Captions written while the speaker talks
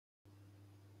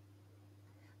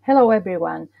Hello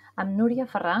everyone, I'm Núria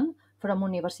Ferran from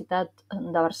Universitat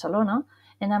de Barcelona,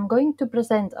 and I'm going to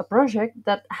present a project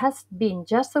that has been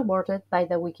just awarded by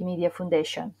the Wikimedia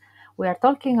Foundation. We are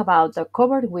talking about the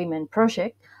Covered Women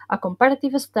Project, a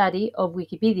comparative study of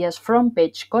Wikipedia's front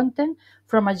page content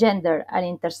from a gender and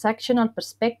intersectional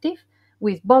perspective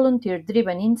with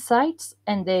volunteer-driven insights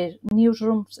and their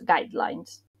newsroom's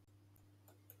guidelines.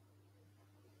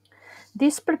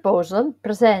 This proposal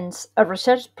presents a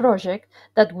research project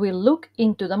that will look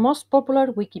into the most popular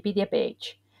Wikipedia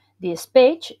page. This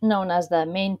page, known as the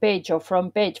main page or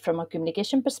front page from a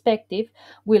communication perspective,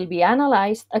 will be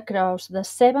analyzed across the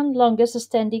 7 longest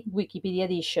standing Wikipedia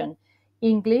editions: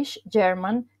 English,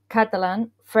 German,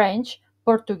 Catalan, French,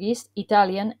 Portuguese,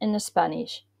 Italian, and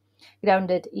Spanish.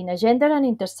 Grounded in a gender and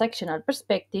intersectional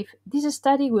perspective, this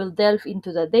study will delve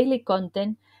into the daily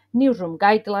content, newsroom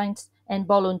guidelines, and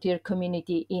volunteer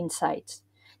community insights.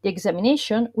 The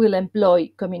examination will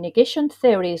employ communication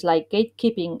theories like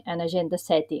gatekeeping and agenda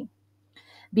setting.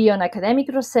 Beyond academic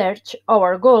research,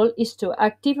 our goal is to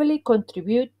actively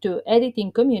contribute to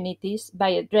editing communities by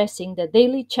addressing the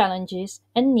daily challenges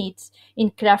and needs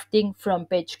in crafting front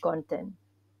page content.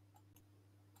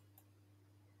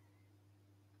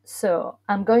 So,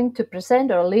 I'm going to present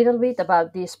a little bit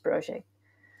about this project.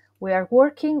 We are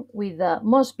working with the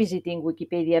most visiting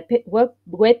Wikipedia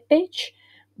web page,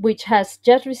 which has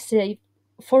just received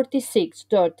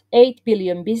 46.8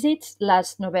 billion visits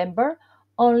last November,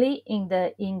 only in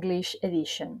the English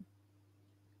edition.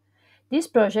 This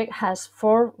project has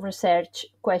 4 research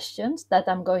questions that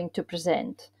I'm going to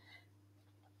present.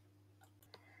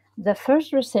 The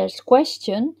first research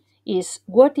question is: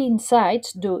 what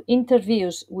insights do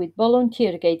interviews with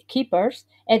volunteer gatekeepers,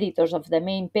 editors of the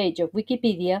main page of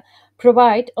Wikipedia,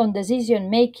 provide on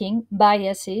decision-making,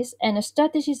 biases, and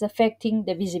strategies affecting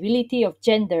the visibility of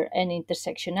gender and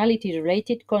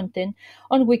intersectionality-related content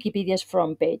on Wikipedia's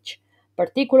front page,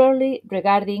 particularly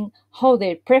regarding how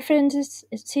their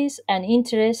preferences and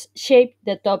interests shape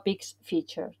the topics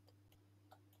featured?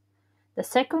 The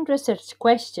second research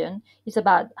question is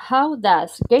about how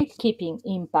does gatekeeping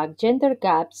impact gender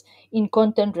gaps in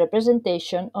content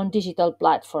representation on digital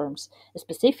platforms,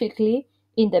 specifically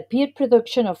in the peer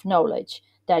production of knowledge,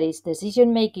 that is,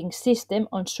 decision-making system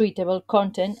on suitable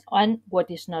content and what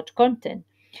is not content,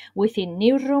 within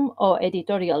newsroom or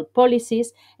editorial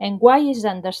policies, and why is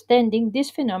understanding this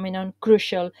phenomenon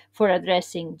crucial for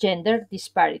addressing gender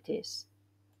disparities?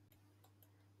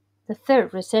 The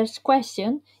third research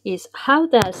question is: how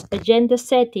does agenda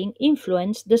setting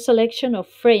influence the selection of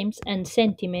frames and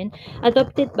sentiment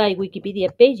adopted by Wikipedia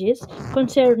pages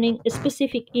concerning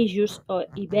specific issues or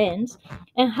events,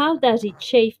 and how does it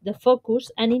shape the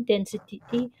focus and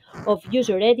intensity of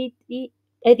user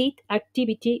edit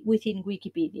activity within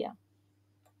Wikipedia?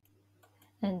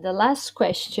 And the last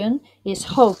question is: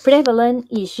 how prevalent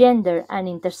is gender and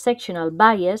intersectional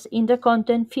bias in the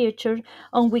content featured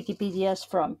on Wikipedia's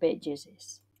front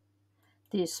pages?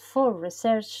 These 4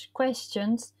 research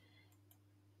questions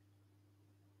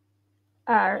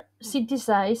are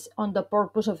synthesized on the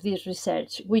purpose of this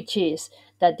research, which is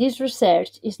that this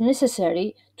research is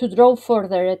necessary to draw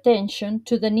further attention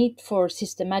to the need for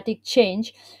systematic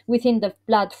change within the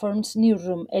platform's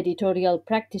newsroom editorial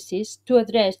practices to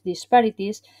address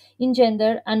disparities in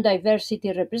gender and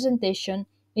diversity representation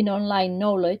in online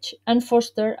knowledge and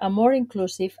foster a more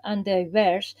inclusive and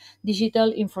diverse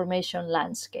digital information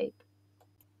landscape.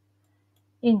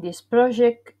 In this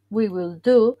project, we will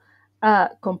do a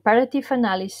comparative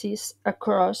analysis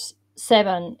across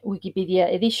 7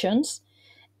 Wikipedia editions,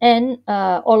 and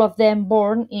all of them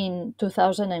born in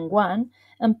 2001,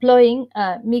 employing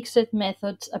a mixed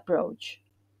methods approach.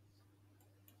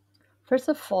 First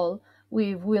of all,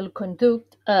 we will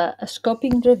conduct a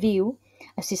scoping review,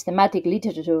 a systematic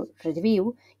literature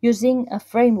review, using a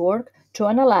framework to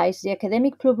analyze the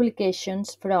academic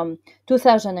publications from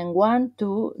 2001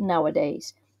 to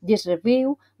nowadays. This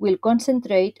review will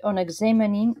concentrate on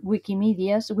examining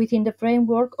Wikimedias within the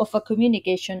framework of a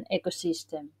communication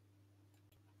ecosystem.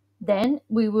 Then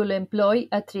we will employ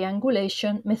a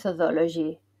triangulation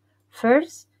methodology.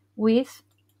 First, with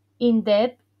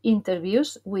in-depth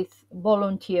interviews with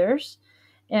volunteers,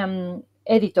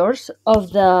 editors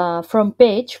of the front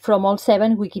page from all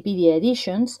 7 Wikipedia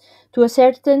editions to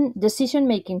ascertain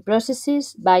decision-making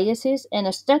processes, biases,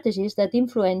 and strategies that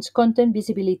influence content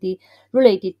visibility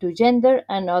related to gender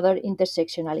and other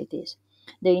intersectionalities.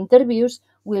 The interviews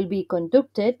will be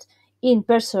conducted in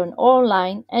person or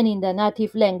online and in the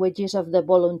native languages of the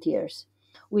volunteers.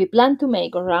 We plan to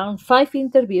make around 5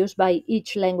 interviews by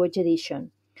each language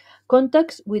edition.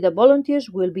 Contacts with the volunteers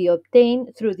will be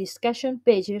obtained through discussion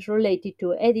pages related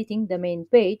to editing the main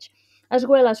page, as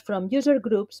well as from user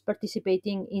groups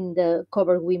participating in the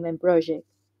Cover Women project.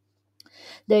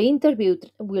 The interviews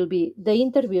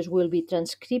will be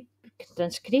transcribed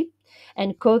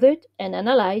and coded and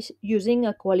analyzed using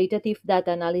a qualitative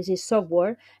data analysis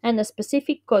software, and a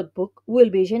specific codebook will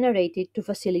be generated to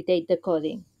facilitate the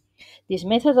coding. This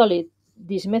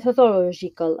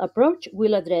methodological approach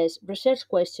will address research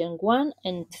question 1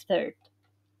 and 3.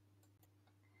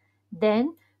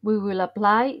 Then we will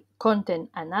apply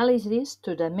content analysis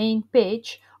to the main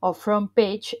page or front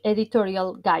page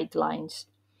editorial guidelines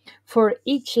for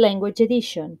each language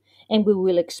edition, and we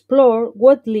will explore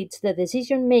what leads the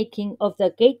decision making of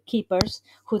the gatekeepers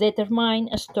who determine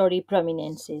a story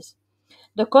prominences.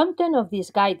 The content of these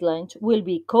guidelines will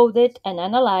be coded and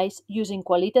analyzed using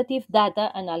qualitative data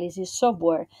analysis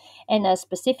software, and a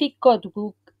specific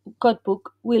codebook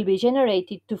will be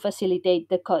generated to facilitate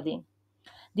the coding.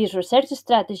 This research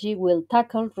strategy will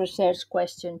tackle research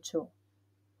question 2.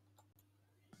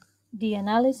 The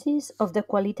analysis of the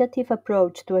qualitative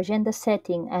approach to agenda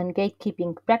setting and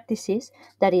gatekeeping practices,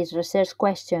 that is, research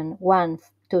question 1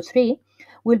 to 3,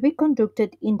 will be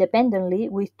conducted independently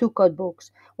with two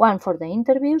codebooks, one for the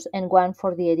interviews and one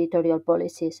for the editorial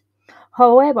policies.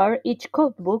 However, each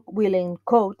codebook will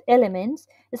encode elements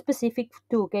specific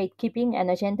to gatekeeping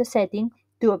and agenda setting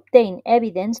to obtain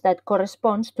evidence that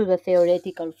corresponds to the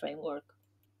theoretical framework.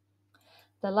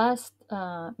 The last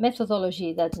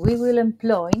methodology that we will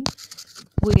employ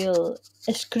will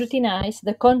scrutinize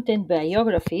the content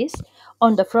biographies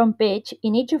on the front page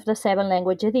in each of the 7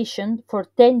 language editions for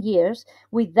 10 years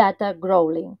with data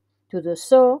growling. To do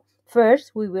so,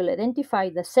 first we will identify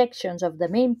the sections of the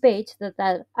main page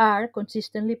that are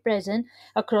consistently present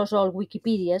across all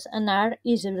Wikipedias and are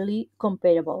easily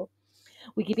comparable.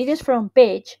 Wikipedia's front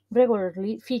page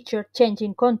regularly features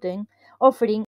changing content, offering